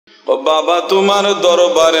ও বাবা তোমার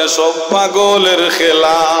দরবারে সব পাগলের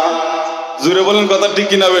খেলা। জুড়ে বলেন কথা ঠিক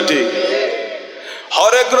কিনা বেঠিক?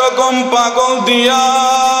 হরেক রকম পাগল দিয়া,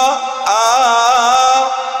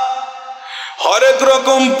 হরেক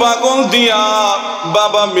রকম পাগল দিয়া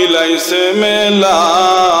বাবা মিলাইছে মেলা।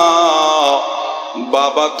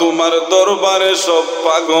 বাবা তোমার দরবারে সব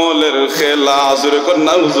পাগলের খেলা। জোরে কর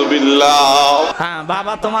নাউজুবিল্লাহ। হ্যাঁ,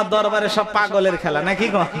 বাবা তোমার দরবারে সব পাগলের খেলা নাকি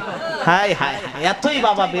গো? হাই হাই, এতই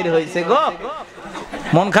বাবা বের হয়েছে গো,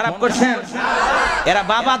 মন খারাপ করছেন? এরা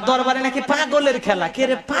বাবার দরবারে নাকি পাগলের খেলা। কে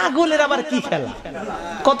রে, পাগলের আবার কি খেলা?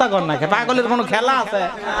 কথা কর না, পাগলের কোনো খেলা আছে?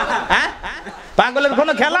 হ্যাঁ, পাগলের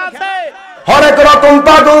কোনো খেলা আছে? হরেক রকম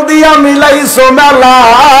পাগল দিয়া মিলাইছো মেলা,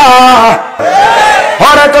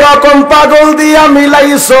 হরেক রকম পাগল দিয়া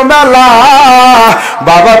মিলাইছো মেলা।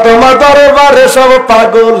 বাবা তোমার দরবারে সব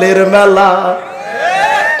পাগলের মেলা।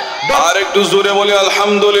 আর একটু জোরে বলি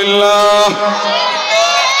আলহামদুলিল্লাহ।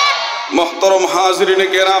 মুহতারাম হাজিরিনে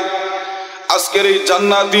কেরাম, আজকের এই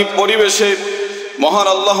জান্নাতি পরিবেশে মহান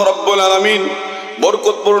আল্লাহ রাব্বুল আলামিন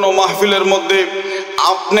বরকতপূর্ণ মাহফিলের মধ্যে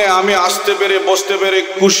আপনি আমি আসতে পেরে বসতে পেরে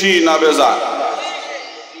খুশি না বেজার?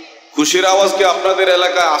 খুশির আওয়াজ কি আপনাদের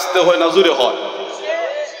এলাকায় আসতে হয় না জুড়ে হয়?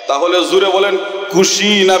 তাহলে জুড়ে বলেন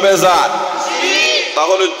খুশি না বেজার?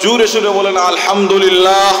 তাহলে জুড়ে সুরে বলেন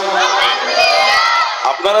আলহামদুলিল্লাহ।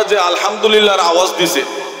 আপনারা যে আলহামদুলিল্লাহর আওয়াজ দিছে,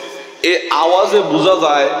 এই আওয়াজে বোঝা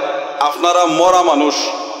যায় আপনারা মরা মানুষ।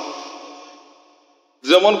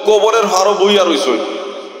 যেমন কবরের হারো বইয়া রইছেন,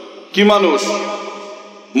 কি মানুষ?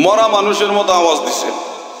 মরা মানুষের মতো আওয়াজ দিছে,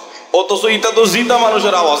 অথচ এটা তো জিতা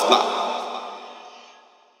মানুষের আওয়াজ না।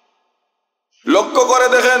 লক্ষ্য করে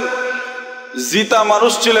দেখেন, জিতা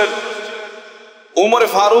মানুষ ছিলেন ওমরে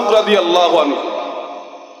ফারুক রাদিয়াল্লাহু আনহু।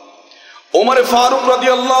 ওমরে ফারুক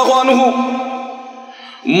রাদিয়াল্লাহু আনহু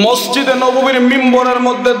মসজিদে নববীর মিম্বরের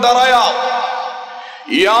মধ্যে দাঁড়ায়া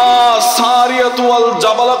ইয়া সারিয়াতু আল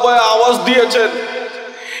জাবালা কয়ে আওয়াজ দিয়েছেন।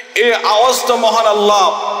 এই আওয়াজটা মহান আল্লাহ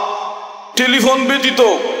টেলিফোন ব্যতীত,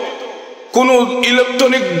 কোন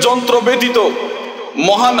ইলেকট্রনিক যন্ত্র ব্যতীত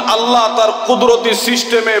মহান আল্লাহ তার কুদরতি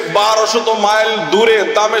সিস্টেমে 1200 মাইল দূরে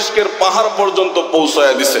দামেস্কের পাহাড় পর্যন্ত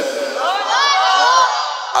পৌঁছায়া দিছে।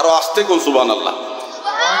 আরো আস্তে কোন সুবহানাল্লাহ,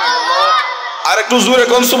 আর একটু জোরে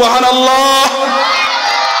কোন সুবহানাল্লাহ।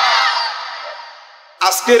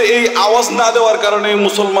 আজকের এই আওয়াজ না দেওয়ার কারণে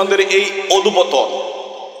মুসলমানদের এই অধঃপতন।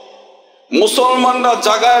 মুসলমানরা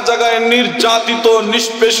জায়গায় জায়গায় নির্যাতিত,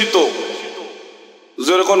 নিষ্পেষিত।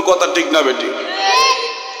 যেরকম কথা ঠিক না বেটি?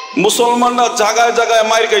 মুসলমানরা জায়গায় জায়গায়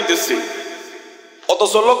মাইর খাইতেছে।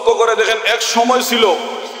 অথচ লক্ষ্য করে দেখেন, এক সময় ছিল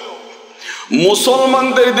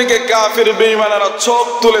মুসলমানদের দিকে কাফির বেঈমানেরা চোখ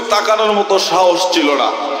তুলে তাকানোর মতো সাহস ছিল না।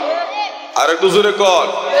 আর একটু জোরে কর।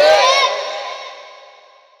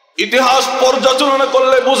 ইতিহাস পর্যালোচনা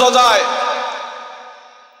করলে বোঝা যায়,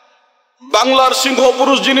 বাংলার সিংহ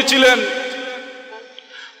পুরুষ যিনি ছিলেন,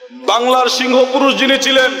 বাংলার সিংহ পুরুষ যিনি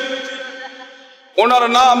ছিলেন, ওনার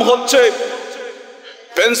নাম হচ্ছে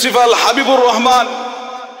প্রিন্সিপাল হাবিবুর রহমান।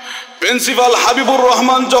 প্রিন্সিপাল হাবিবুর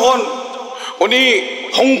রহমান যখন উনি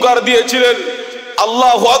হুঙ্কার দিয়েছিলেন,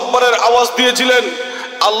 আল্লাহু আকবারের আওয়াজ দিয়েছিলেন,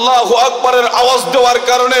 আল্লাহু আকবারের আওয়াজ দেওয়ার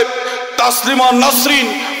কারণে তাসলিমা নাসরিন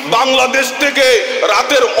বাংলাদেশ থেকে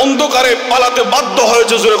রাতের অন্ধকারে পালাতে বাধ্য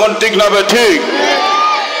হয়েছে। যখন ঠিক না বে ঠিক?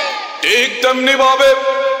 ঠিক তেমনি ভাবে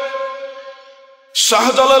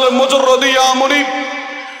শাহজালাল মুজররদি আমরি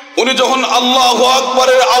উনি যখন আল্লাহু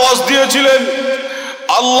আকবারের আওয়াজ দিয়েছিলেন,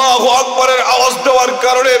 আল্লাহু আকবারের আওয়াজ দেওয়ার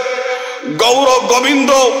কারণে গৌর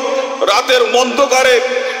গোবিন্দ রাতের অন্ধকারে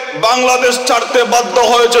বাংলাদেশ ছাড়তে বাধ্য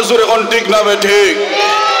হয়েছে। যখন ঠিক না বে ঠিক?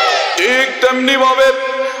 ঠিক তেমনি ভাবে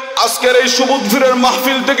আজকের এই সুবুদ্ধিরের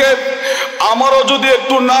মাহফিল থেকে আমারও যদি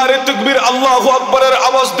একটু নারে তাকবীর আল্লাহু আকবারের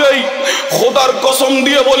আওয়াজ দেই, খোদার কসম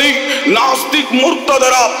দিয়ে বলি, নাস্তিক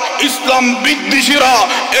মুরতাদেরা, ইসলাম বিদ্বেষীরা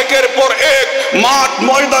একের পর এক মাঠ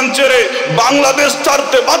ময়দান ছেড়ে বাংলাদেশ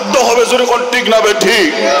ছাড়তে বাধ্য হবে। যখন ঠিক না বে ঠিক?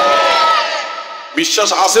 বিশ্বাস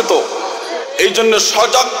আছে তো? এই জন্য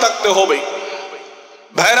সজাগ থাকতে হবে।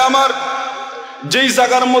 ভাইরা আমার, যেই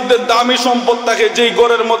জায়গার মধ্যে দামি সম্পদ থাকে, যেই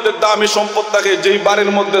ঘরের মধ্যে দামি সম্পদ থাকে, যেই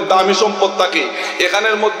বাড়ির মধ্যে দামি সম্পদ থাকে,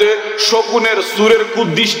 এখানের মধ্যে শকুনের সুরের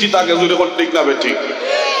কুদৃষ্টি থাকে। জুরে কোন ঠিক না বে ঠিক?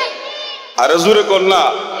 আরে জুরে কোন না?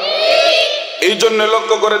 এই জন্য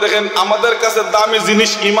লক্ষ্য করে দেখেন, আমাদের কাছে দামি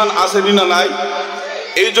জিনিস ইমান আছে না নাই?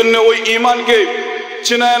 এই জন্য ওই ইমানকে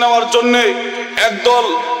চিনায় নেওয়ার জন্য একদল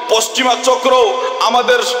পশ্চিমা চক্র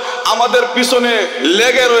আমাদের পিছনে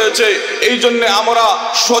লেগে রয়েছে। এই জন্য আমরা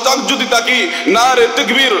সজাগ যদি থাকি, নারে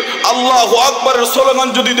তাকবীর আল্লাহু আকবারের স্লোগান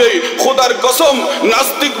যদি দেই, খোদার কসম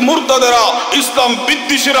নাস্তিক মুরতাদেরা, ইসলাম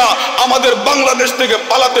বিদ্বেষীরা আমাদের বাংলাদেশ থেকে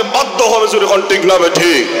পালাতে বাধ্য হবে। যখন ঠিক না বে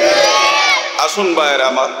ঠিক? আসুন ভাইয়েরা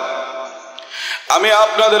আমার, আমি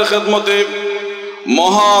আপনাদের খেদমতে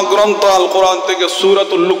মহাগ্রন্থ আল কোরআন থেকে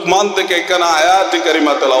সূরাতুল লুকমান থেকে এখানে আয়াত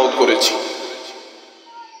কারিমা তেলাওয়াত করেছি।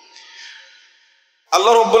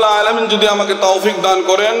 আল্লাহ রাব্বুল আলামিন যদি আমাকে তৌফিক দান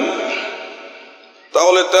করেন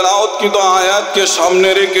তাহলে তেলাওয়াতকৃত আয়াতকে সামনে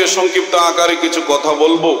রেখে সংক্ষিপ্ত আকারে কিছু কথা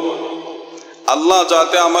বলবো। আল্লাহ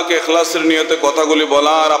যাতে আমাকে ইখলাসের নিয়তে কথাগুলি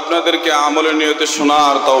বলার, আপনাদেরকে আমলের নিয়তে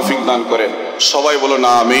শোনার তৌফিক দান করেন। সবাই বলুন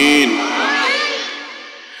আমিন।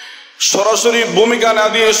 সরাসরি ভূমিকা না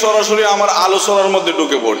দিয়ে সরাসরি আমার আলোচনার মধ্যে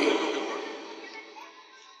ঢুকে পড়ি,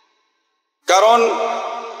 কারণ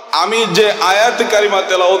আমি যে আয়াত কারিমা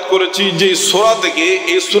তেলাওয়াত করেছি যে সূরা থেকে,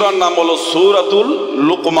 এই সূরার নাম হলো সূরাতুল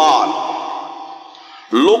লুকমান।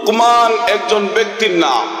 লুকমান একজন ব্যক্তির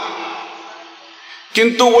নাম,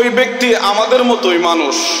 কিন্তু ওই ব্যক্তি আমাদের মতোই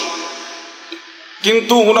মানুষ,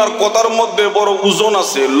 কিন্তু ওনার কথার মধ্যে বড় ওজন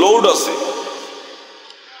আছে, লোড আছে।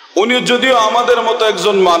 উনি যদিও আমাদের মতো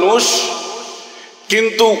একজন মানুষ,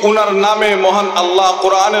 কিন্তু উনার নামে মহান আল্লাহ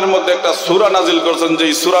কোরআনের মধ্যে একটা সূরা নাজিল করেছেন, যে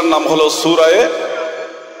সূরার নাম হলো সূরায়ে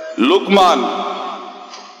লুকমান।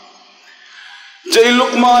 যে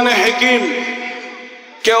লুকমানে হাকিম,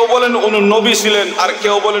 কেউ বলেন উনি নবী ছিলেন, আর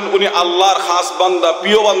কেউ বলেন উনি আল্লাহর খাস বান্দা,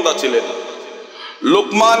 প্রিয় বান্দা ছিলেন।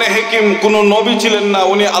 লুকমানে হাকিম কোন নবী ছিলেন না,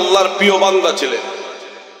 উনি আল্লাহর প্রিয় বান্দা ছিলেন।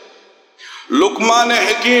 লুকমানে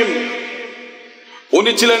হাকিম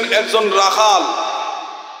উনি ছিলেন একজন রাখাল,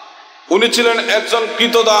 উনি ছিলেন একজন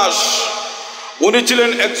কৃতদাস, উনি ছিলেন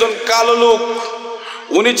একজন কালো লোক,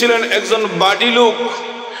 উনি ছিলেন একজন বাডি লোক,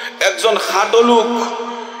 একজন খাটো লোক।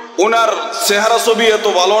 উনার চেহারা ছবি এত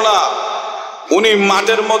ভালো না, উনি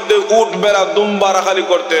মাঠের মধ্যে উট বেড়া দুম্বা রাখালি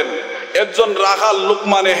করতেন, একজন রাখাল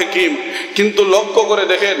লুকমানে হাকিম। কিন্তু লক্ষ্য করে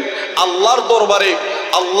দেখেন, আল্লাহর দরবারে,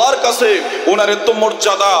 আল্লাহর কাছে ওনার এত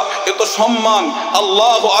মর্যাদা, এত সম্মান।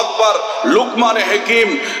 আল্লাহু আকবার। লুকমানে হাকিম,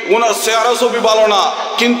 ওনার চেহারা ছবি ভালো না,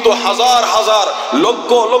 কিন্তু হাজার হাজার লক্ষ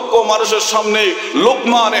লক্ষ মানুষের সামনে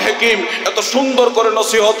লুকমানে হাকিম এত সুন্দর করে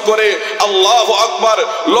নসিহত করে। আল্লাহু আকবার।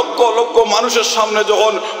 লক্ষ লক্ষ মানুষের সামনে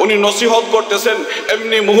যখন উনি নসিহত করতেছেন,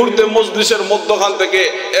 এমনি মুহূর্তে মজলিসের মধ্যখান থেকে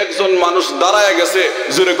একজন মানুষ দাঁড়ায় গেছে।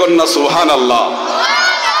 জোরে কন্যা সুবহানাল্লাহ।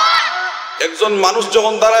 একজন মানুষ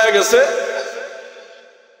যখন দাঁড়ায় গেছে,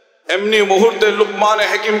 এমনি মুহূর্তে লুকমানে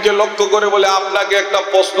হাকিমকে লক্ষ্য করে বলে, আপনাকে একটা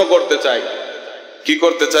প্রশ্ন করতে চাই। কি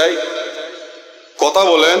করতে চাই? কথা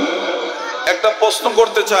বলেন। একটা প্রশ্ন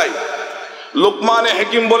করতে চাই। লুকমানে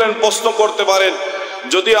হাকিম বলেন, প্রশ্ন করতে পারেন,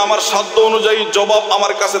 যদি আমার সাধ্য অনুযায়ী জবাব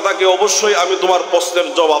আমার কাছে থাকে অবশ্যই আমি তোমার প্রশ্নের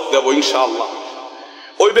জবাব দেব ইনশাআল্লাহ।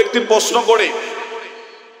 ওই ব্যক্তি প্রশ্ন করে,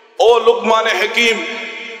 ও লুকমানে হাকিম,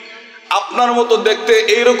 আপনার মতো দেখতে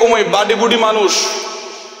এইরকমই বাডি বুডি মানুষ,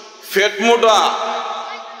 ফেট মোটা,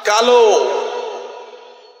 কালো,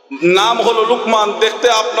 নাম হলো লুকমান, দেখতে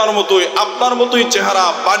আপনার মতোই চেহারা,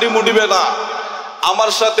 বাডি মুডি বেদা,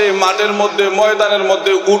 আমার সাথে মাঠের মধ্যে, ময়দানের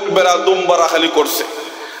মধ্যে উট বেড়া দুম্বা রাখালি করছে।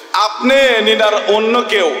 আপনি নিনার অন্য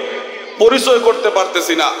কেউ পরিচয় করতে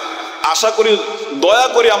পারতেছি না, আশা করি দয়া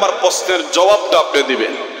করে আমার প্রশ্নের জবাবটা আপনি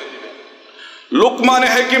দিবেন। লুকমানে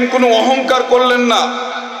হাকিম কোনো অহংকার করলেন না।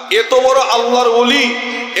 এত বড় আল্লাহর ওলি,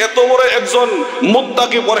 এত বড় একজন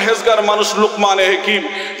মুত্তাকি পরহেজগার মানুষ লুকমানে হাকিম,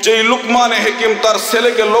 যে লুকমানে হাকিম তার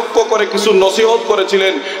ছেলেকে লক্ষ্য করে কিছু নসিহত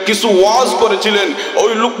করেছিলেন, কিছু ওয়াজ করেছিলেন।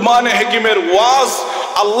 ওই লুকমানে হাকিমের ওয়াজ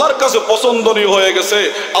আল্লাহর কাছে পছন্দনীয় হয়ে গেছে।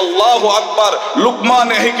 আল্লাহু আকবার।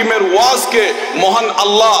 লুকমানে হাকিমের ওয়াজকে মহান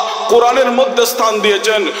আল্লাহ কোরআনের মধ্যে স্থান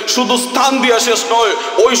দিয়েছেন। শুধু স্থান দিয়া শেষ নয়,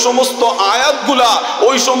 ওই সমস্ত আয়াতগুলা,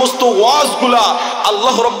 ওই সমস্ত ওয়াজগুলা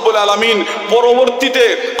আল্লাহ রাব্বুল আলামিন পরবর্তীতে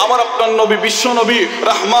আমার আপনার নবী, বিশ্ব নবী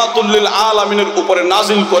রাহমাতুল লিল আলামিনের উপরে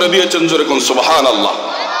নাজিল করে দিয়েছেন। জোরে কোন সুবহানাল্লাহ।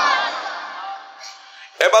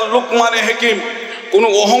 এবার লুকমানে হাকিম কোনো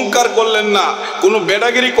অহংকার করলেন না, কোনো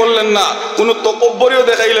বেড়াগিরি করলেন না, কোনো তকব্বরিও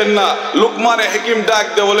দেখাইলেন না। লুকমানে হাকিম ডাক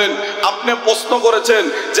দিয়ে বলেন, আপনি প্রশ্ন করেছেন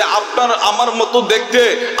যে আমার মতো দেখতে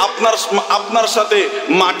আপনার সাথে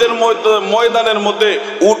মাঠের ময়দানের মধ্যে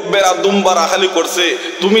উট বেড়া দুম্বা রাখালি করছে,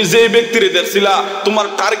 তুমি যেই ব্যক্তিরে দেখছিলা তোমার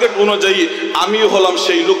টার্গেট অনুযায়ী আমিও হলাম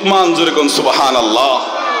সেই লুকমান। জোরে কোন সুবহানাল্লাহ।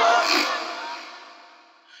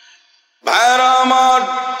 ভাইরা আমার,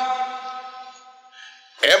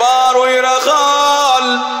 এবার ওই রাখাল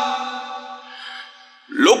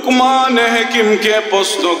লুকমানে হাকিমকে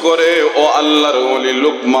প্রশ্ন করে, ও আল্লাহর ওলি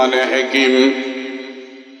লুকমানে হাকিম,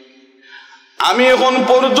 আমি এখন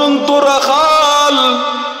পর্যন্ত রাখাল,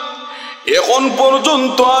 এখন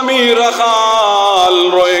পর্যন্ত আমি রাখাল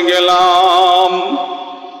রয়ে গেলাম,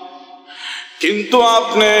 কিন্তু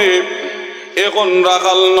আপনি এখন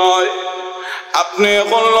রাখাল নয়, আপনি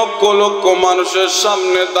এখন লক্ষ লক্ষ মানুষের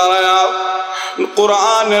সামনে দাঁড়ায়া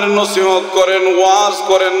কোরআনের নসিহত করেন, ওয়াজ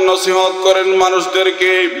করেন, নসিহত করেন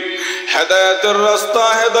মানুষদেরকে। হেদায়েতের রাস্তা,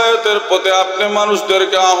 হেদায়েতের পথে আপনি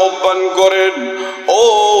মানুষদেরকে আহ্বান করেন। ও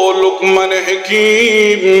লোকমান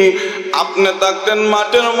হাকিম, আপনি থাকতেন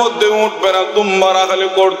মাঠের মধ্যে উঠ বেড়া দুম্বা রাখালি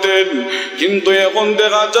করতেন, কিন্তু এখন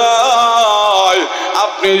দেখা যায়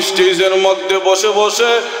আপনি স্টেজের মধ্যে বসে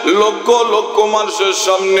বসে লক্ষ লক্ষ মানুষের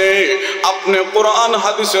সামনে আপনি কোরআন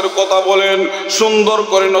হাদিসের কথা বলেন, সুন্দর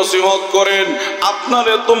করে নসিহত করেন। আপনার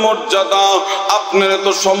এত মর্যাদা, আপনার এত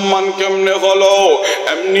সম্মান কেমনে হলো?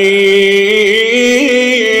 এমনি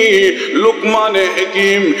লোকমান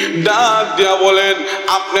হাকিম ডাক দিয়া বলেন,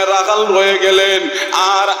 আপনি রাখাল রয়ে গেলেন,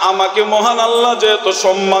 আর আমাকে মহান আল্লাহ যে এত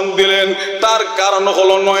সম্মান দিলেন তার কারণ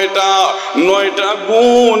হলো 9টা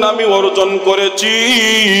গুণ আমি অর্জন করেছি।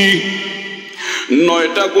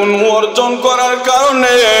 9টা গুণ অর্জন করার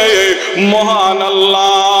কারণে মহান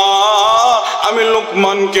আল্লাহ আমি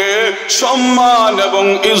লোকমানকে সম্মান এবং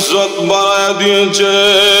ইজ্জত বাড়ায় দিয়েছে।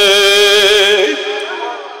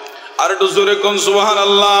 আর একটু জোরে কোন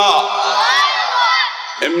সুবহানাল্লাহ।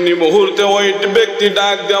 এমনি মুহূর্তে ওই ব্যক্তি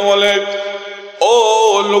ডাক দেয়া বলে, ও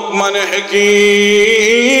লোকমান হাকিম,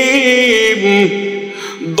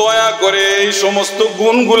 দয়া করে এই সমস্ত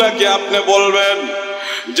গুণগুলাকে আপনি বলবেন,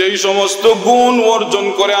 যেই সমস্ত গুণ অর্জন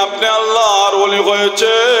করে আপনি আল্লাহর ওলি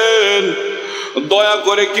হয়েছেন, দয়া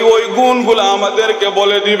করে কি ওই গুণগুলা আমাদেরকে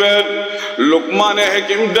বলে দিবেন। লোকমান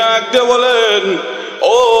হাকিম ডাক দিয়ে বলেন,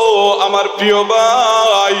 ও আমার প্রিয়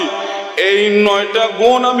ভাই, এই 9টা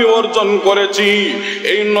গুণ আমি অর্জন করেছি।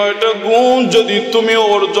 এই 9টা গুণ যদি তুমি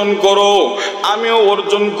অর্জন করো, আমিও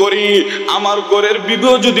অর্জন করি, আমার ঘরের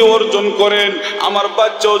বিবিও যদি অর্জন করেন, আমার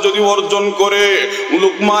বাচ্চাও যদি অর্জন করে,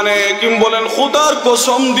 লোকমান হাকিম বলেন, খোদার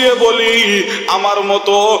কসম দিয়ে বলি, আমার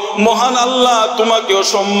মতো মহান আল্লাহ তোমাকেও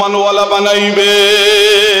সম্মানওয়ালা বানাইবে।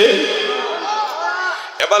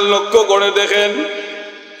 এবার লক্ষ্য করে দেখেন,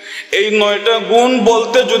 এই 9টা গুণ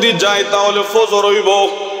বলতে যদি যাই তাহলে ফজর হইব।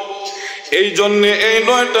 এই জন্য এই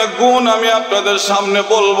 9টা গুণ আমি আপনাদের সামনে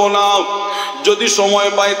বলবো না, যদি সময়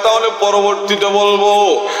পাই তাহলে পরবর্তীতে বলবো।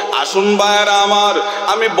 আসুন ভাইয়েরা আমার,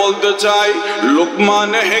 আমি বলতে চাই,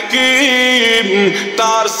 লোকমান হাকিম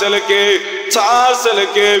তার ছেলেকে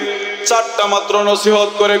 4টা মাত্র নসিহত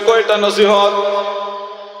করে। কয়টা নসিহত?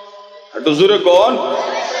 একটু জোরে কোন।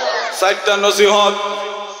 4টা নসিহত।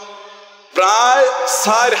 প্রায়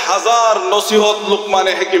 4000 নসিহত লোকমান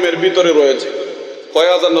হাকিমের ভিতরে রয়েছে। কয়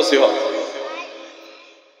হাজার নসিহত?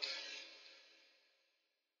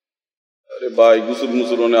 আরে ভাই, গুসুল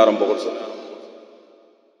মুসুল আরম্ভ করছে।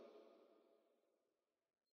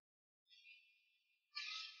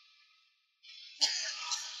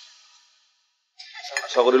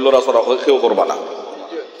 আশা করি লড়াচড়া কেউ করবা না।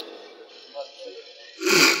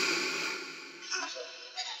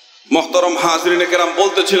 মুহতারাম হাজিরিনে কেরাম,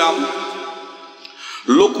 বলতেছিলাম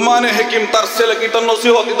লোকমান হাকিম তার ছেলেকে, এটা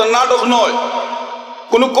নসিহত, এটা নাটক নয়,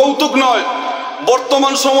 কোনো কৌতুক নয়।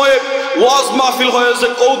 বর্তমান সময়ে ওয়াজ মাহফিল হয়েছে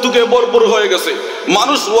কৌতুকে ভরপুর হয়ে গেছে।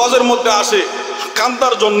 মানুষ ওয়াজের মধ্যে আসে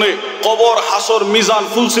কান্দার জন্য, কবর, হাসর, মিজান,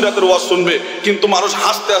 ফুলসিরাতের ওয়াজ শুনবে, কিন্তু মানুষ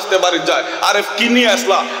হাসতে হাসতে বাড়ি যায়। আরে কি নিয়ে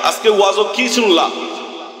আসলা আজকে? ওয়াজও কি শুনলা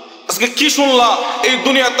আজকে? কি শুনলা? এই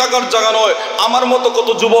দুনিয়া টাকার জায়গা নয়। আমার মতো কত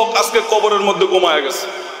যুবক আজকে কবরের মধ্যে ঘুমায় গেছে।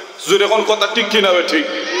 যদি এখন কথা ঠিক কিনা ঠিক,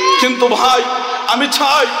 কিন্তু ভাই আমি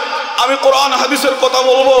চাই আমি কোরআন হাদিসের কথা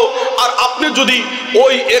বলবো, আর আপনি যদি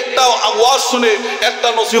ওই একটা ওয়াজ শুনে, একটা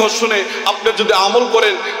নসিহত শুনে আপনি যদি আমল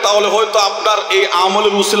করেন, তাহলে হয়তো আপনার এই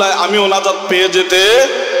আমলের উসিলায় আমিও নাজাত পেয়ে যেতে।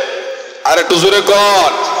 আর একটু জোরে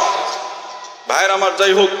কর ভাইয়ের আমার।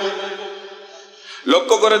 যাই হোক,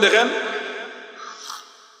 লক্ষ্য করে দেখেন,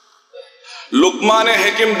 লোকমান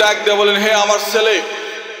হাকিম ডাক দিয়ে বলেন, হে আমার ছেলে,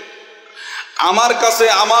 আমার কাছে,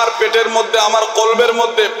 আমার পেটের মধ্যে, আমার কলবের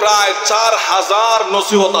মধ্যে প্রায় 4000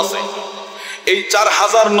 নসিহত আছে। এই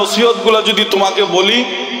 4000 নসিহত গুলা যদি তোমাকে বলি,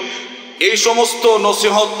 এই সমস্ত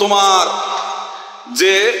নসিহত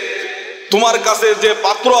তোমার কাছে যে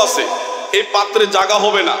পাত্র আছে, এই পাত্রে জায়গা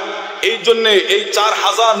হবে না। এই জন্য এই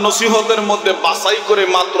 4000 নসিহতের মধ্যে বাছাই করে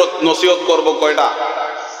মাত্র নসিহত করব। কয়টা?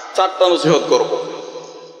 4টা নসিহত করব।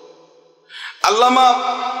 আল্লামা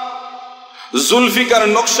জুলফিকার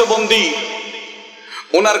নকশবন্দি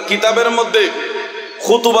ওনার কিতাবের মধ্যে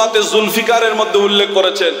খুতুবাতে জুলফিকারের মধ্যে উল্লেখ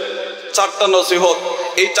করেছেন 4টা নসিহত।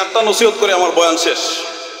 এই 4টা নসিহত করে আমার বয়ান শেষ।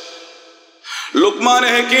 লোকমান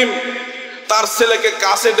হাকিম তার ছেলেকে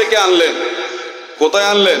কাছে ডেকে আনলেন। কোথায়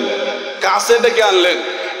আনলেন? কাছে ডেকে আনলেন।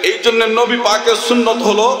 এই জন্য নবী পাকের সুন্নত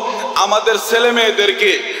হলো আমাদের ছেলে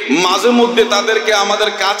মেয়েদেরকে মাঝে মধ্যে তাদেরকে আমাদের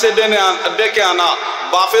কাছে ডেকে আনা,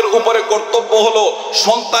 বাপের উপরে কর্তব্য হলো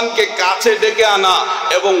সন্তানকে কাছে ডেকে আনা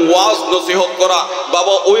এবং ওয়াজ নসিহত করা।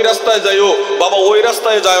 বাবা ওই রাস্তায় যাইও, বাবা ওই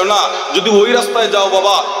রাস্তায় যাও না, যদি ওই রাস্তায় যাও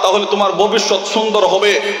বাবা তাহলে তোমার ভবিষ্যৎ সুন্দর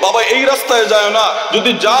হবে, বাবা এই রাস্তায় যাও না,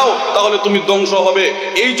 যদি যাও তাহলে তুমি ধ্বংস হবে।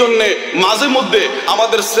 এই জন্যে মাঝে মধ্যে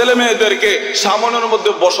আমাদের ছেলে মেয়েদেরকে সামনের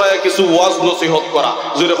মধ্যে বসায় কিছু ওয়াজ নসিহত করা,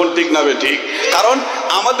 যেরকম ঠিক না বে ঠিক। কারণ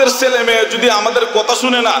আমাদের ছেলে মেয়ে যদি আমাদের কথা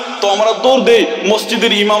শুনে না তো আমরা দৌড় দেই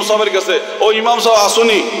মসজিদের ইমাম সাহেবের কাছে, ও ইমাম সাহেব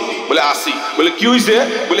আসুনি, বলে আসি, বলে কি হয়েছে,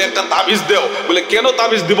 বলে একটা তাবিজ দেও, বলে কেন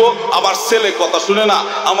তাবিজ দিব, আমার ছেলে কথা শুনে না,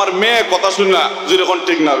 আমার মেয়ে কথা শুনে না, যেরকম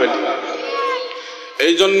ঠিক না বে ঠিক।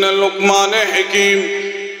 এই জন্য লোকমানে হাকিম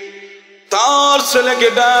তার ছেলেকে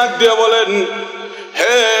ডাক দিয়ে বলেন,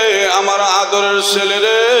 হে আমার আদরের ছেলে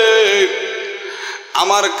রে,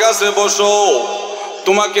 আমার কাছে বসো,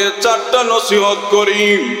 তোমাকে 4টা নসিহত করি।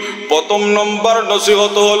 প্রথম নম্বর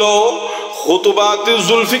নসিহত হলো খুতুবাতে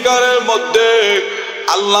জুলফিকারের মধ্যে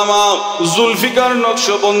আল্লামা জুলফিকার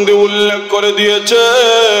নকশবন্দি উল্লেখ করে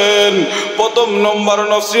দিয়েছেন। প্রথম নম্বর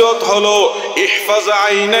নসিহত হলো ইহফাজ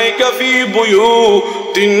আইনাইকা ফি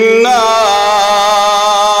বুয়ুতিন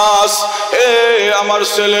নাস। আমার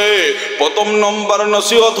ছেলে, প্রথম নম্বর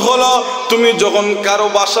নসিহত হলো তুমি যখন কারো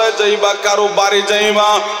বাসায় যাইবা, কারো বাড়ি যাইবা,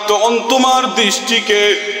 তখন তোমার দৃষ্টিকে,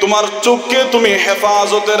 তোমার চোখকে তুমি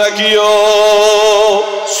হেফাজতে রাখিও।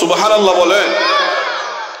 সুবহানাল্লাহ বলেন।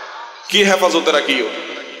 কি হেফাজতে রাখিও?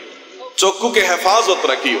 চক্ষুকে হেফাজত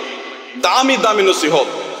রাখিও। দামি দামি নসিহত।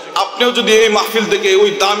 আপনিও যদি এই মাহফিল থেকে ওই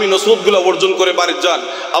দামি নসিহত গুলো অর্জন করে বাড়ি যান,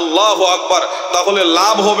 আল্লাহু আকবার, তাহলে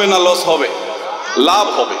লাভ হবে না লস হবে? লাভ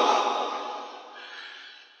হবে।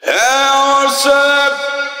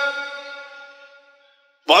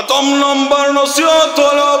 প্রথম নম্বর নসিহত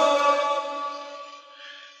হলো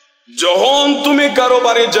যখন তুমি কারো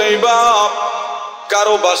বাড়ি যাইবা,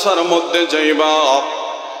 কারো বাসার মধ্যে যাইবা,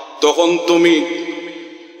 তখন তুমি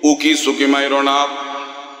উকি সুকি মাইরো না।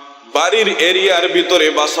 বাড়ির এরিয়ার ভিতরে,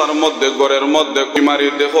 বাসার মধ্যে, ঘরের মধ্যে মারি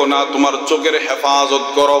দেখো না, তোমার চোখের হেফাজত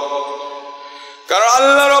করো। কারণ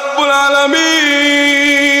আল্লাহ রাব্বুল আলামিন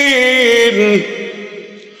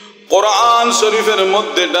কোরআন শরীফের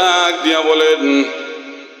মধ্যে ডাক দিয়া বলেন,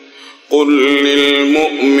 কুল লিল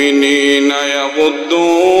মুমিনিনা ইয়াগুদ্দু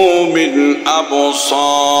মিন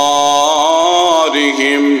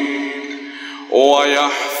আবসারিহিম ওয়া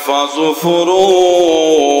ইয়াহফাযু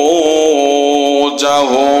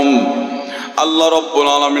ফুরুজাহুম। আল্লাহ রাব্বুল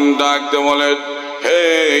আলামিন ডাক দিয়ে বলেন, হে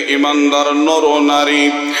ইমানদার নর নারী,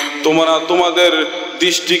 তোমরা তোমাদের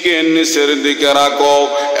দৃষ্টিকে নিচের দিকে রাখো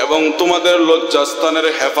এবং তোমাদের লজ্জাস্থানের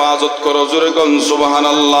হেফাজত করো। জোরে কোন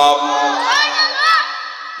সুবহানাল্লাহ।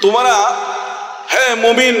 তোমরা, হে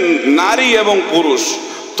মুমিন নারী এবং পুরুষ,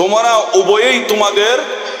 তোমরা উভয়েই তোমাদের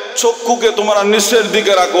চক্ষুকে তোমরা নিচের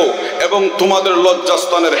দিকে রাখো এবং তোমাদের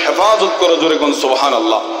লজ্জাস্থানের হেফাজত করো। জোরে কোন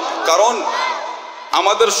সুবহানাল্লাহ। কারণ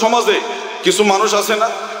আমাদের সমাজে কিছু মানুষ আছে না,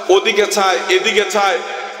 ওদিকে চায় এদিকে চায়,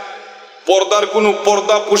 পর্দার কোনো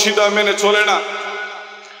পর্দা পুশিদা মেনে চলে না,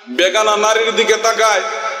 বেগানা নারীর দিকে তাকায়,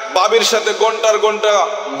 বাবির সাথে ঘন্টার ঘন্টা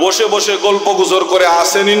বসে বসে গল্প গুজর করে।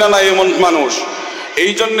 আসেনি না এমন মানুষ?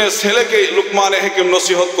 এই জন্য ছেলেকে লুকমান হাকিম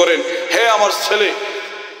নসিহত করেন, হে আমার ছেলে,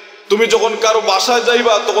 তুমি যখন কারো বাসায়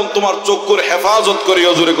যাইবা তখন তোমার চক্ষুর হেফাজত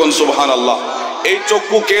করিও। জোরে কোন সুবহানাল্লাহ। এই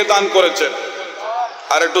চক্ষু কে দান করেছেন?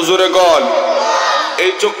 আর একটু জোরে কর।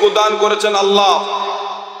 এই চক্ষু দান করেছেন আল্লাহ।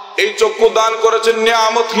 এই চক্ষু দান করেছেন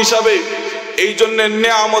নিয়ামত হিসাবে। এই জন্য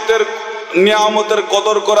নিয়ামতের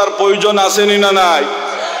কদর করার প্রয়োজন আসেনি না নাই?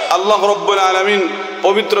 আল্লাহ রাব্বুল আলামিন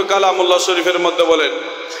পবিত্র কালামুল্লাহ শরীফের মধ্যে বলেন,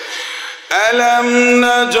 আলাম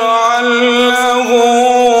নাজআল লাহু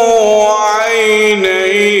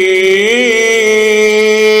আইনাইন।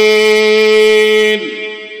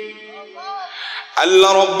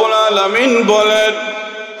 আল্লাহ রাব্বুল আলামিন বলেন,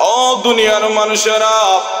 ও দুনিয়ার মানুষেরা,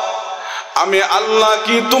 আমি আল্লাহ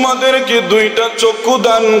কি তোমাদেরকে 2টা চক্ষু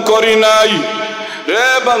দান করি নাই?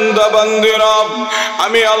 রে বান্দা বান্দিরা,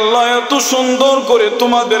 আমি আল্লাহ এত সুন্দর করে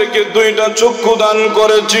তোমাদেরকে 2টা চক্ষু দান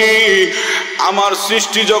করেছি। আমার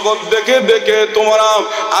সৃষ্টি জগৎ দেখে দেখে তোমরা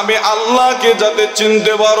আমি আল্লাহকে যাতে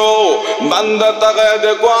চিনতে পারো। বান্দা তাকায়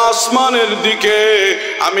দেখো আসমানের দিকে,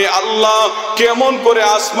 আমি আল্লাহ কেমন করে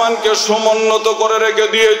আসমানকে সমুন্নত করে রেখে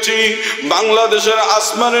দিয়েছি। বাংলাদেশের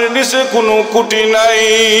আসমানের নিচে কোনো কুটি নাই।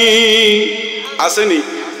 আসেনি?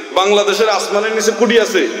 বাংলাদেশের আসমানের নিচে কুটি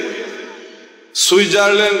আছে?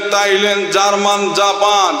 সুইজারল্যান্ড, থাইল্যান্ড, জার্মান,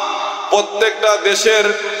 জাপান, প্রত্যেকটা দেশের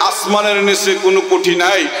আসমানের নিচে কোনো কুঠি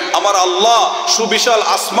নাই। আমার আল্লাহ সুবিশাল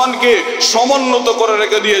আসমানকে সমুন্নত করে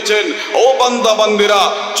রেখে দিয়েছেন। ও বান্দা বান্দিরা,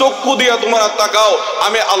 চক্ষু দিয়া তোমরা তাকাও,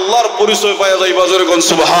 আমি আল্লাহর পরিচয় পাওয়া যাইবা। জোরে কোন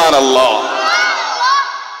সুবহানাল্লাহ।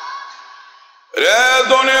 রে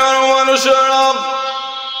দুনিয়ার মানুষেরা,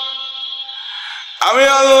 আমি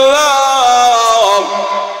আল্লাহ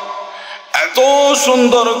এত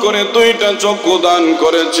সুন্দর করে দুইটা চক্ষু দান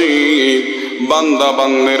করেছি, বান্দা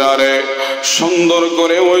বান্দিরা রে সুন্দর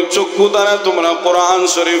করে ওই চক্ষু দ্বারা তোমরা কোরআন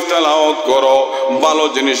শরীফ তেলাওয়াত করো, ভালো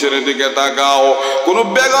জিনিসের দিকে তাকাও, কোন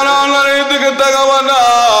বেগানা নারীর দিকে তাকাবা না।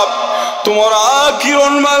 তোমরা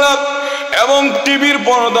কিরণমালা এবং টিভির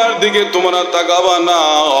পর্দার দিকে তোমরা তাকাবা না,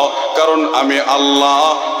 কারণ আমি আল্লাহ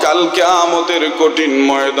কাল কিয়ামতের কঠিন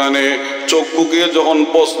ময়দানে চক্ষুকে যখন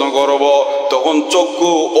প্রশ্ন করব তখন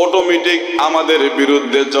চক্ষু অটোমেটিক আমাদের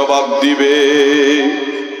বিরুদ্ধে জবাব দিবে।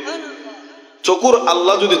 চক্ষুর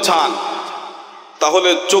আল্লাহ যদি চান তাহলে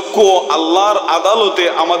চক্ষু আল্লাহর আদালতে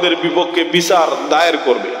আমাদের বিপক্ষে বিচার দায়ের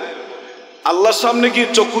করবে। আল্লাহর সামনে কি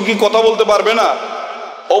চক্ষু কি কথা বলতে পারবে না?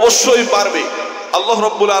 অবশ্যই পারবে। আল্লাহ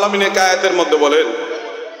রাব্বুল আলামিন এই আয়াতের মধ্যে বলেন,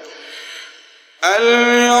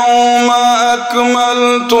 আল-ইয়াওমা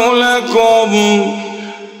আকমালতু লাকুম,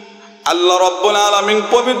 আল্লাহ রাব্বুল আলামিন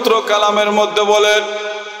পবিত্র কালামের মধ্যে বলেন,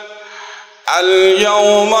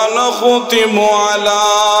 আল-ইয়াওমা নাখতিমু আলা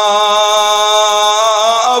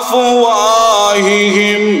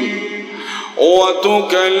আফওয়াহিহিম ওয়া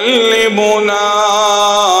তুকাল্লিমুনা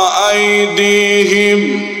আইদিহিম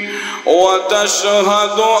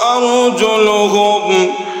وتشهد أرجلهم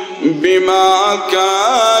بما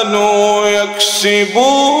كانوا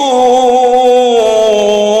يكسبون।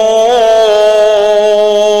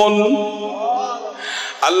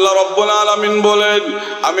 আল্লাহ রাব্বুল আলামিন বলেন,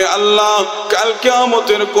 আমি আল্লাহ কাল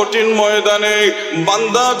কিয়ামতের কঠিন ময়দানে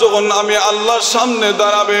বান্দা যখন আমি আল্লাহর সামনে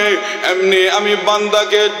দাঁড়াবে, এমনি আমি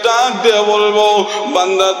বান্দাকে ডাক দিয়ে বলবো,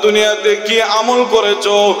 বান্দা দুনিয়াতে কি আমল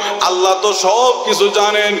করেছো? আল্লাহ তো সব কিছু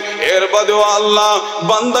জানেন, এর বাদেও আল্লাহ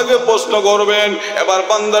বান্দাকে প্রশ্ন করবেন। এবার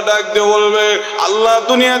বান্দা ডাক দিয়ে বলবে, আল্লাহ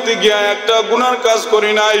দুনিয়াতে গিয়ে একটা গুনার কাজ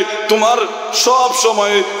করি নাই, তোমার সব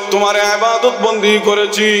সময় তোমার ইবাদত বন্দি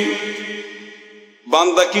করেছি।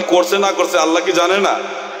 বান্দা কি করছে না করছে আল্লাহ কি জানে না?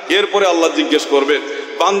 এরপরে আল্লাহ জিজ্ঞেস করবে,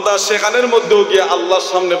 বান্দা সেখানের মধ্যেও গিয়ে আল্লাহর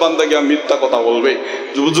সামনে বান্দা গিয়ে মিথ্যা কথা বলবে।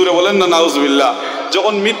 জুরে বলেন না নাউজুবিল্লাহ।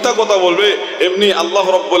 যখন মিথ্যা কথা বলবে, এমনি আল্লাহ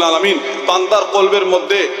রাব্বুল আলামিন বান্দার কলবের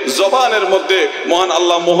মধ্যে, জবানের মধ্যে মহান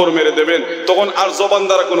আল্লাহ মোহর মেরে দেবেন। তখন আর জবান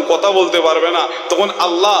দ্বারা কোনো কথা বলতে পারবে না। তখন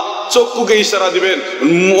আল্লাহ চক্ষুকে ইশারা দিবেন,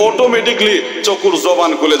 অটোমেটিকলি চক্ষুর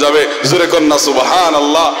জবান খুলে যাবে। জোরে কন্না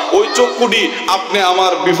সুবহানাল্লাহ। ওই চক্ষুটি আপনি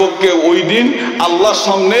আমার বিপক্ষে ওই দিন আল্লাহর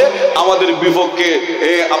সামনে আমাদের বিপক্ষে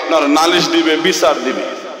আপনার নালিশ দিবে, বিচার দিবে,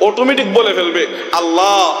 অটোমেটিক বলে ফেলবে।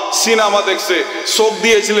 আল্লাহ সিনেমা দেখছে, চোখ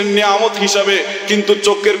দিয়েছিলেন নিয়ামত হিসাবে, কিন্তু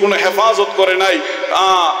চোখের কোনো হেফাজত করে নাই।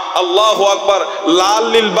 আল্লাহু আকবার। লাল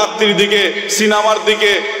নীল বাতির দিকে, সিনেমার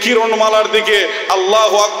দিকে, কিরণমালার দিকে,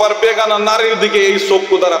 আল্লাহু আকবার, বেগানা নারীর দিকে এই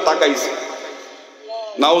চক্ষু দ্বারা তাকাইছে।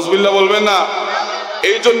 নাউজুবিল্লাহ বলবেন না?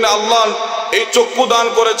 এই জন্য আল্লাহ এই চক্ষু দান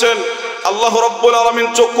করেছেন। আল্লাহ রাব্বুল আলামিন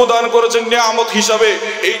চক্ষু দান করেছেন নিয়ামত হিসাবে।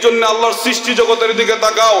 এই জন্য আল্লাহর সৃষ্টি জগতের দিকে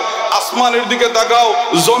তাকাও, আসমানের দিকে তাকাও,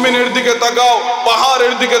 জমিনের দিকে তাকাও,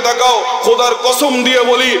 পাহাড়ের দিকে তাকাও। খোদার কসম দিয়ে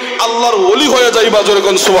বলি, আল্লাহর ওলি হয়ে যাইবা। জোরে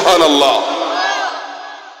কোন সুবহানাল্লাহ।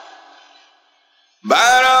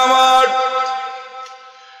 ভাইরা আমার,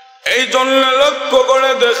 এই জন্য লক্ষ্য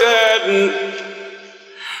করে দেখেন,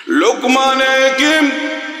 লোকমানে হাকিম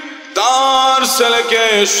তার ছেলেকে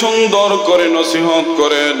সুন্দর করে নসিহত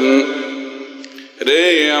করেন, রে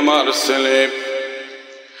আমার ছেলে,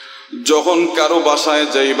 যখন কারো বাসায়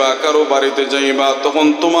যাইবা, কারো বাড়িতে যাইবা, তখন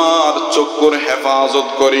তোমার চক্ষুর হেফাজত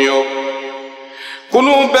করিও।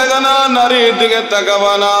 কোনো বেগানা নারীর দিকে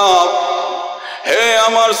তাকাবা না। হে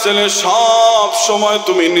আমার ছেলে, সব সময়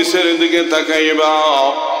তুমি নিচের দিকে তাকাইবা,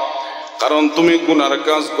 কারণ তুমি গুনার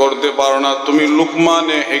কাজ করতে পারো না। তুমি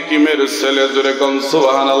লুকমানে হাকিমের ছেলে। জোরে কোন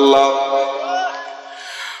সুবহানাল্লাহ।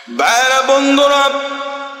 ভাইরা বন্ধুরা,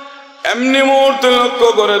 এমনি মুহূর্তে লক্ষ্য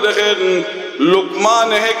করে দেখেন, লুকমান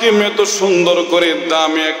হাকিম এত সুন্দর করে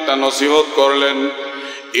দামি একটা নসিহত করলেন,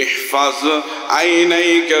 ইহফাজ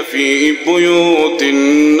আইনাইকা ফি বুয়ুতিন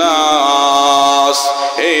নাস।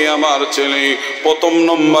 হে আমার ছেলে, প্রথম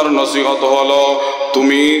নম্বর নসিহত হলো,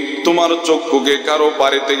 তুমি তোমার চক্ষুকে কারো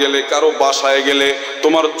বাড়িতে গেলে, কারো বাসায় গেলে,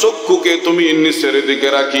 তোমার চক্ষুকে তুমি নিচের দিকে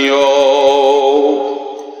রাখিও।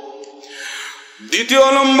 দ্বিতীয়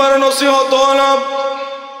নম্বর নসিহত হলো,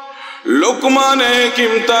 লুকমান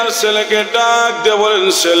হাকিম তার ছেলেকে ডাক দিয়ে বলেন,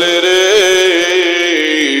 ছেলে রে,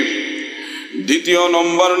 দ্বিতীয়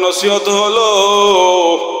নম্বর নসিহত হলো,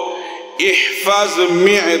 ইহফাজ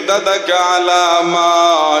মি'দাদাকা আলা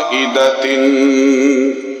মাইদাতিন।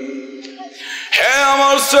 হে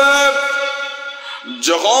আমার ছেলে,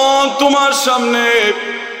 যখন তোমার সামনে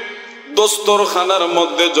দস্তরখানার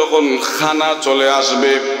মধ্যে যখন খানা চলে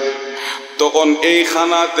আসবে, তখন এই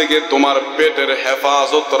খানা থেকে তোমার পেটের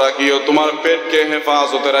হেফাজত রাখিও, তোমার পেটকে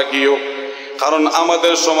হেফাজতে রাখিও। কারণ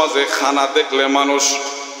আমাদের সমাজে খানা দেখলে মানুষ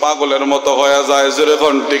পাগলের মতো হয়ে যায়,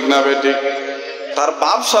 যেরকম ঠিক না বেঠিক। তার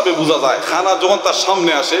বাপ সাবে বোঝা যায়, খানা যখন তার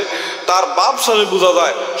সামনে আসে তার বাপ সাবে বোঝা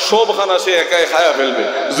যায় সব খানা সে একাই খায়া ফেলবে।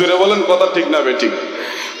 জুড়ে বলেন কথা ঠিক না বেঠিক?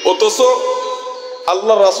 অথচ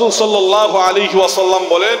আল্লাহ রাসূল সাল্লাল্লাহু আলাইহি ওয়াসাল্লাম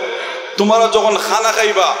বলেন, তোমরা যখন খানা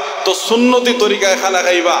খাইবা তো সুন্নতি তরিকায় খানা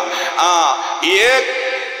খাইবা। এক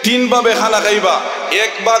তিন ভাবে খানা খাইবা।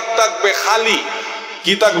 এক ভাগ থাকবে খালি,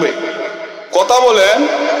 কি থাকবে? কথা বলেন।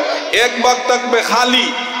 এক ভাগ থাকবে খালি,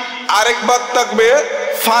 আরেক ভাগ থাকবে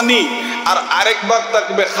ফানি, আর আরেক ভাগ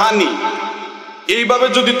থাকবে খানি। এইভাবে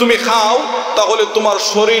যদি তুমি খাও তাহলে তোমার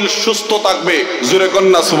শরীর সুস্থ থাকবে। জোরে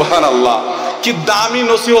কন্যা সুবহানাল্লাহ। কি দামি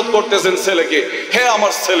নসিহত করতেছেন ছেলেকে, হে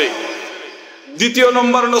আমার ছেলে। দ্বিতীয়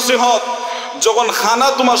নম্বর নসিহত, যখন খানা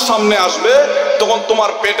তোমার সামনে আসবে তখন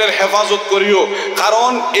তোমার পেটের হেফাজত করিও,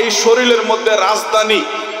 কারণ এই শরীরের মধ্যে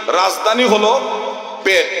রাজধানী হলো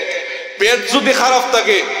পেট। পেট যদি খারাপ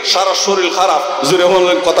থাকে সারা শরীর খারাপ। জোরে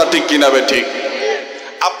বলেন কথা ঠিক কিনা বেঠিক?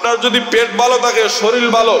 আপনার যদি পেট ভালো থাকে শরীর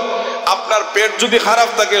ভালো, আপনার পেট যদি খারাপ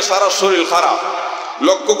থাকে সারা শরীর খারাপ।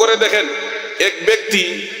 লক্ষ্য করে দেখেন, এক ব্যক্তি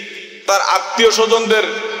তার আত্মীয় স্বজনদের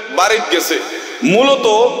বাড়িতে গেছে, মূলত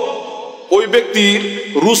ওই ব্যক্তির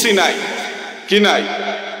রুচি নাই। কি নাই?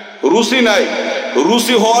 রুচি নাই।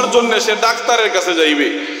 রুচি হওয়ার জন্য সে ডাক্তারের কাছে যাইবে,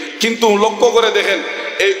 কিন্তু লক্ষ্য করে দেখেন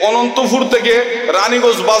এই অনন্তপুর থেকে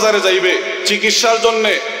রানীগঞ্জ বাজারে যাইবে চিকিৎসার জন্য।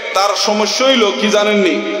 তার সমস্যা হইল কি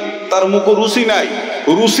জানেননি? তার মুখে রুচি নাই।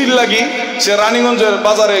 রুচির লাগি সে রানীগঞ্জের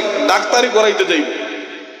বাজারে ডাক্তারি করাইতে যাইবে,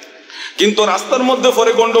 কিন্তু রাস্তার মধ্যে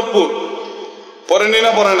পরে গণ্ডবপুর, পড়েনি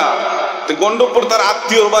না পড়ে না? গণ্ডবপুর তার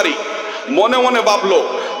আত্মীয়র বাড়ি। মনে মনে ভাবলো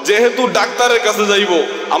যেহেতু ডাক্তারের কাছে যাইব,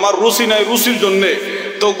 আমার রুচি নাই, রুচির জন্যে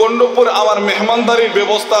তো গণ্ডবপুর আমার মেহমানদারির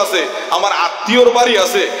ব্যবস্থা আছে, আমার আত্মীয়র বাড়ি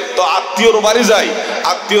আছে, তো আত্মীয়র বাড়ি যাই,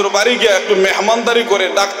 আত্মীয়র বাড়ি গিয়ে একটু মেহমানদারি করে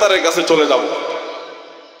ডাক্তারের কাছে চলে যাব।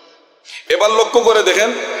 এবার লক্ষ্য করে দেখেন,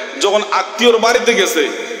 যখন আত্মীয়র বাড়িতে গেছে,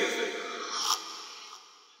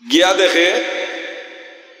 গিয়া দেখে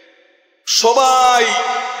সবাই,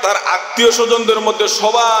 তার আত্মীয় স্বজনদের মধ্যে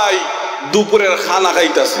সবাই দুপুরের খানা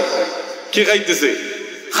খাইতেছে। কি খাইতেছে?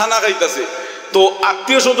 খানা খাইতেছে। তো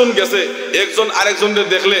আত্মীয় স্বজন গেছে, একজন আরেকজনের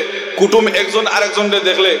দেখলে, কুটুম একজন আরেকজনের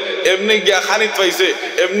দেখলে এমনি গিয়া খানি পাইছে,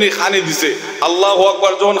 এমনি খানি দিছে। আল্লাহু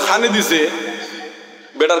আকবার। যখন খানি দিছে,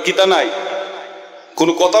 বেটার কিতা নাই,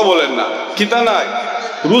 কোনো কথা বলেন না, কিতা নাই,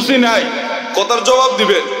 রুচি নাই, কথার জবাব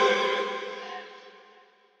দিবেন,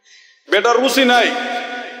 বেটার রুচি নাই।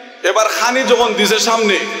 এবার খানি যখন দিছে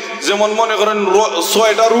সামনে, যেমন মনে করেন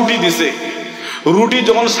 6টা রুটি দিছে, রুটি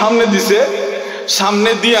যখন সামনে দিছে,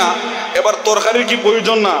 সামনে দিয়া এবার তরকারির কি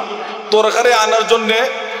প্রয়োজন না? তরকারি আনার জন্যে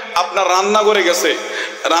আপনার রান্না করে গেছে।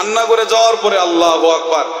 রান্না করে যাওয়ার পরে আল্লাহু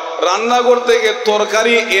আকবার, রান্নাঘর থেকে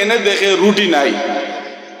তরকারি এনে দেখে রুটি নাই।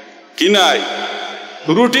 কি নাই?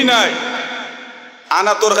 রুটি নাই।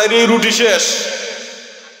 আনা তরকারি রুটি শেষ।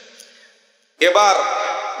 এবার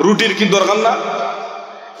রুটির কি দরকার না?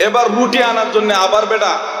 এবার রুটি আনার জন্য আবার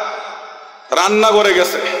বেটা রান্না করে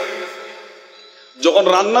গেছে। যখন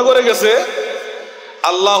রান্না করে গেছে,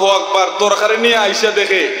 আল্লাহু আকবার, তরকারি নিয়ে আইসা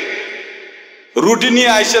দেখে, রুটি নিয়ে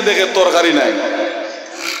আইসা দেখে তরকারি নাই।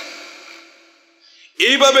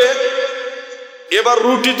 এইভাবে এবার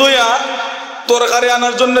রুটি তৈয়া তরকারি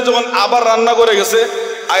আনার জন্য যখন আবার রান্না করে গেছে,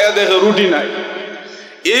 আয়া দেখে রুটি নাই।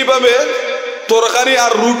 এইভাবে তরকারি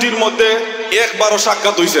আর রুটির মধ্যে একবারও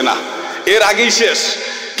সাক্ষাৎ হইছে না, এর আগেই শেষ।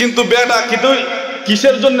 কিন্তু বেটা কিন্তু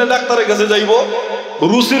কিসের জন্য ডাক্তারের কাছে যাইব?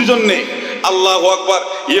 রুচির জন্যে। আল্লাহু আকবার।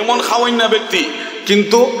 এমন খাওয়াই না ব্যক্তি,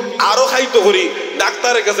 কিন্তু আরো খাইতে করি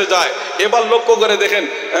ডাক্তারের কাছে যায়। এবার লক্ষ্য করে দেখেন,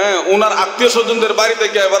 ওনার আত্মীয় স্বজনদের বাড়ি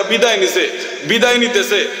থেকে এবার বিদায়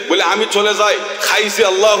নিতেছে, বলে আমি চলে যাই, খাইছি,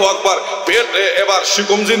 আল্লাহু আকবার, পেট এবার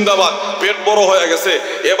শিকুম জিন্দাবাদ, পেট বড় হয়ে গেছে।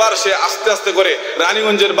 এবার সে আস্তে আস্তে করে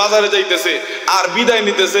রানীগঞ্জের বাজারে যাইতেছে আর বিদায়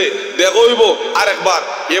নিতেছে, দেখইব আরেকবার।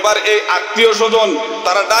 এবার এই আত্মীয় স্বজন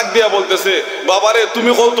তারা ডাক দিয়া বলতেছে, বাবারে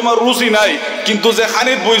তুমি কও তোমার রুচি নাই, কিন্তু যে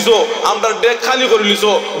খানিত বইছো আমরা ডেক খালি করে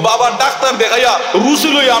লিছো, বাবা ডাক্তার দেখাইয়া রুচি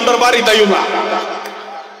লই আমরা বাড়ি তাইও না।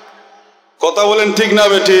 কথা বলেন ঠিক না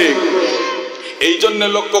বে ঠিক? এই জন্য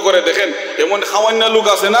লক্ষ্য করে দেখেন, এমন খাওয়ান্না লোক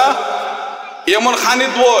আছে না, এমন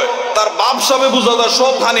খানিত বই তার বাপ সাবে বুঝা যায়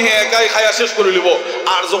সব খানি একাই খাইয়া শেষ করে লিব।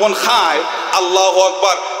 আর যখন খায় আল্লাহু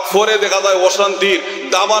আকবার, পরে দেখা যায় অশান্তির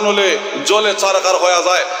দাবান হলে জলে চারকার হয়ে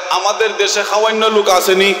যায়। আমাদের দেশে খাওয়ান্না লোক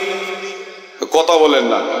আসেনি? কথা বলেন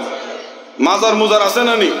না। মাজার মুজার আছে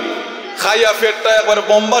না নি? খাইয়া ফেটটা একবারে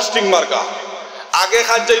বম্বাস্টিং মার্কা। আগে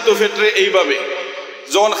খাই যাইতো ফেটরে এইভাবে,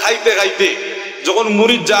 যখন খাইতে খাইতে যখন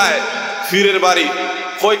মুরিদ যায় ফিরের বাড়ি,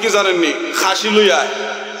 কয় কি জানেননি? খাসি লই আয়।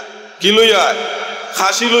 কি লই আয়?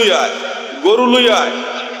 খাসি লই আয়, গরু লই আয়।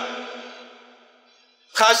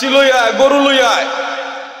 খাসি লইয়া গরু লইয়া।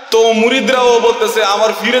 তো মুরিদরাও বলতেছে,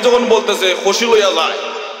 আমার ফিরে যখন বলতেছে খসি লইয়া যায়,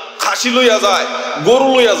 খাসি লইয়া যায়, গরু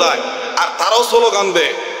লইয়া যায়, আর তারাও স্লোগান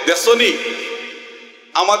দেয়, দেখছনি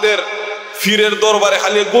আমাদের ফিরের দরবারে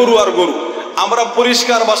খালি গরু আর গরু। আমরা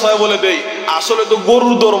পরিষ্কার ভাষায় বলে দেই, আসলে তো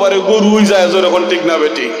গরুর দরবারে গরুই যায়, যখন ঠিক না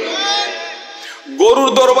বেটি, গরুর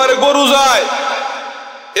দরবারে গরু যায়।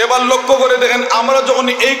 এবার লক্ষ্য করে দেখেন, আমরা যখন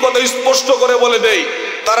এই কথা স্পষ্ট করে বলে দেই,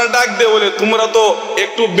 তারা ডাক দিয়ে বলে, তোমরা তো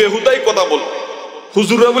একটু বেহুদাই কথা বলো,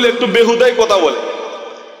 হুজুররা বলে একটু বেহুদাই কথা বলে।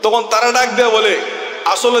 তখন তারা ডাক দেয়া বলে,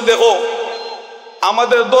 আসলে দেখো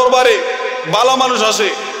আমাদের দরবারে বালা মানুষ আসে,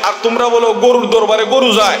 আর তোমরা বলো গরুর দরবারে গরু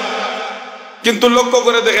যায়। কিন্তু লক্ষ্য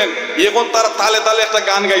করে দেখেন, এখন তারা তালে তালে একটা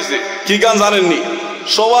গান গাইছে। কি গান জানেননি?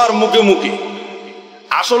 সবার মুখে মুখে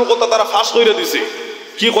আসল কথা তারা ফাঁস করে দিছে।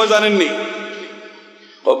 কি কয় জানেননি?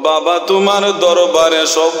 বাবা তোমার দরবারে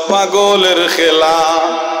সব পাগলের খেলা।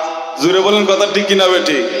 জুড়ে বলেন কথা ঠিক কিনা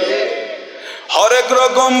বেটি? হরেক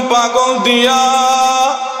রকম পাগল দিয়া,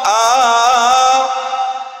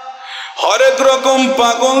 হরেক রকম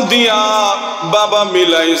পাগল দিয়া বাবা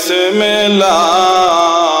মিলাইছে মেলা।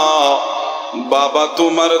 বাবা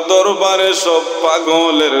তোমার দরবারে সব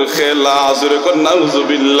পাগলের খেলা। জোরে কর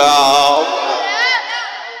নাউজুবিল্লাহ।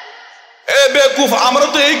 এ বেকুফ, আমরা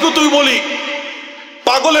তো এই কথাই বলি,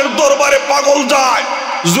 পাগলের দরবারে পাগল যায়।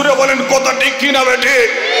 জুড়ে বলেন কথা ঠিক কিনা বেটি?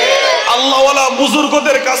 আল্লাহওয়ালা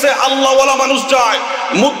বুজুর্গদের কাছে আল্লাহওয়ালা মানুষ যায়,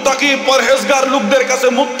 মুত্তাকি পরহেজগার লোকদের কাছে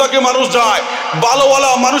মুত্তাকি মানুষ যায়, ভালোওয়ালা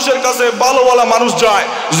মানুষের কাছে ভালোওয়ালা মানুষ যায়।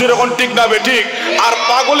 যেরকম ঠিক না বেঠিক? আর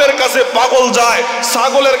পাগলের কাছে পাগল যায়,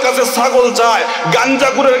 ছাগলের কাছে ছাগল যায়,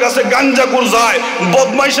 গাঞ্জাকুরের কাছে গাঞ্জাকুর যায়,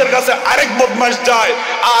 বদমাইশের কাছে আরেক বদমাইশ যায়,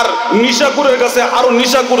 আর নিশাকুরের কাছে আরো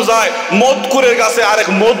নিশাকুর যায়, মদকুরের কাছে আরেক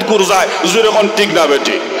মদকুর যায়। যেরকম ঠিক না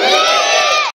বেঠিক?